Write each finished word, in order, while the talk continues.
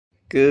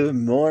Good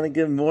morning,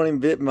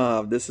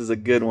 BitMob. This is a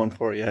good one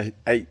for you.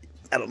 I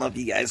don't know if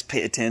you guys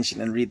pay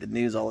attention and read the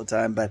news all the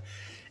time, but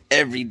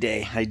every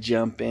day I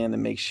jump in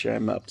and make sure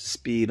I'm up to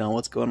speed on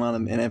what's going on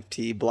in the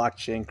NFT,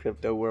 blockchain,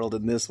 crypto world.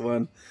 And this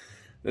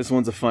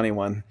one's a funny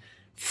one.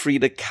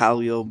 Frida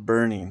Kahlo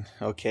burning.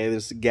 Okay,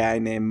 there's a guy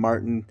named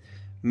Martin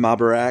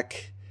Mobarak.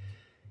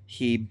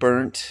 He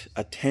burnt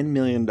a $10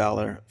 million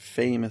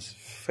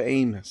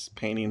famous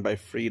painting by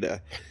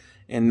Frida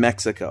in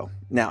Mexico.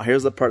 Now,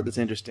 here's the part that's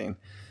interesting.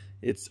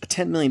 It's a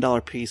 $10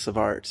 million piece of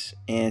art,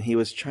 and he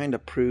was trying to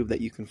prove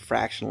that you can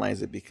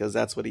fractionalize it because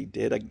that's what he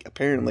did.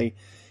 Apparently,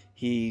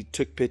 he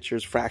took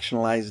pictures,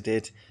 fractionalized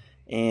it,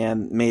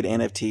 and made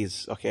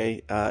NFTs,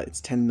 okay?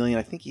 It's 10 million.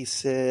 I think he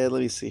said,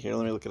 let me see here.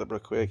 Let me look it up real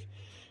quick.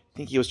 I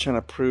think he was trying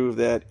to prove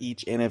that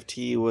each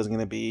NFT was going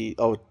to be,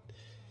 is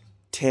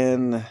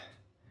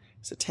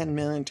it 10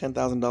 million,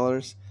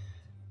 $10,000?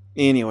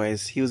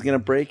 Anyways, he was going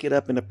to break it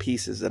up into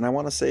pieces, and I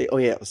want to say,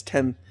 it was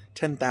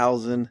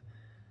 10,000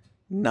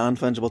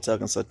 non-fungible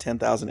tokens, so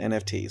 10,000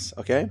 NFTs,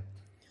 okay?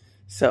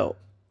 So,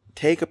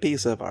 take a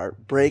piece of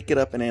art, break it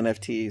up in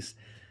NFTs,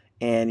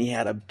 and he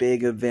had a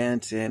big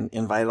event and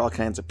invited all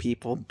kinds of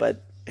people,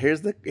 but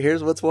here's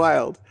what's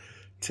wild.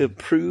 To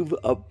prove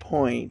a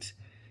point,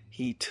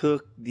 he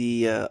took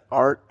the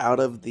art out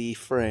of the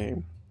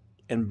frame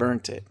and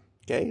burnt it,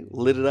 okay?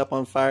 Lit it up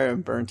on fire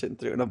and burnt it and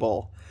threw it in a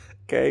bowl,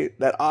 okay?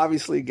 That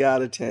obviously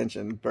got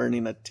attention,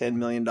 burning a $10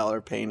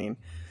 million painting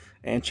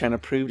and trying to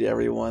prove to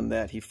everyone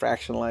that he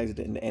fractionalized it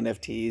into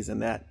NFTs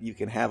and that you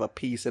can have a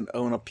piece and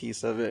own a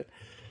piece of it.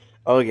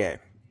 Okay,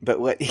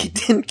 but what he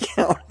didn't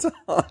count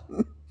on,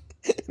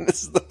 and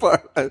this is the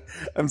part,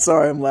 I'm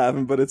sorry I'm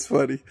laughing, but it's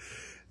funny.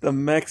 The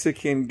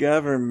Mexican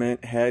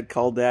government had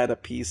called that a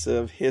piece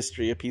of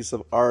history, a piece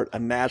of art, a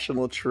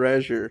national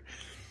treasure.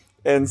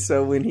 And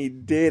so when he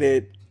did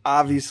it,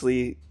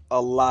 obviously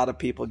a lot of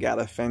people got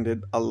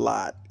offended, a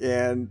lot.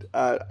 And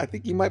I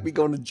think he might be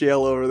going to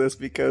jail over this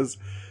because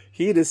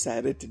he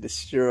decided to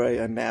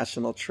destroy a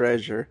national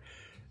treasure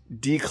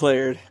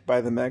declared by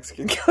the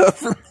Mexican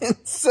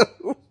government. So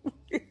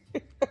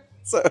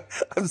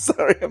I'm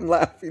sorry I'm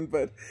laughing,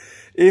 but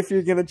if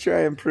you're going to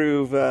try and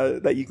prove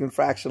that you can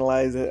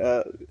fractionalize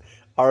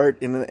art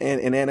in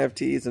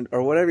NFTs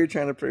or whatever you're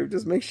trying to prove,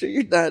 just make sure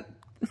you're not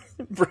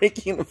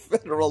breaking a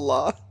federal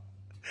law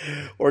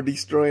or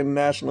destroying a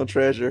national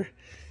treasure.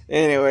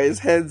 Anyways,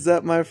 heads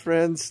up, my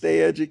friends. Stay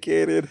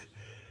educated.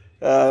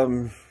 I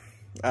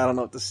don't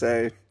know what to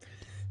say.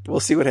 We'll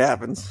see what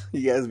happens.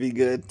 You guys be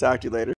good. Talk to you later.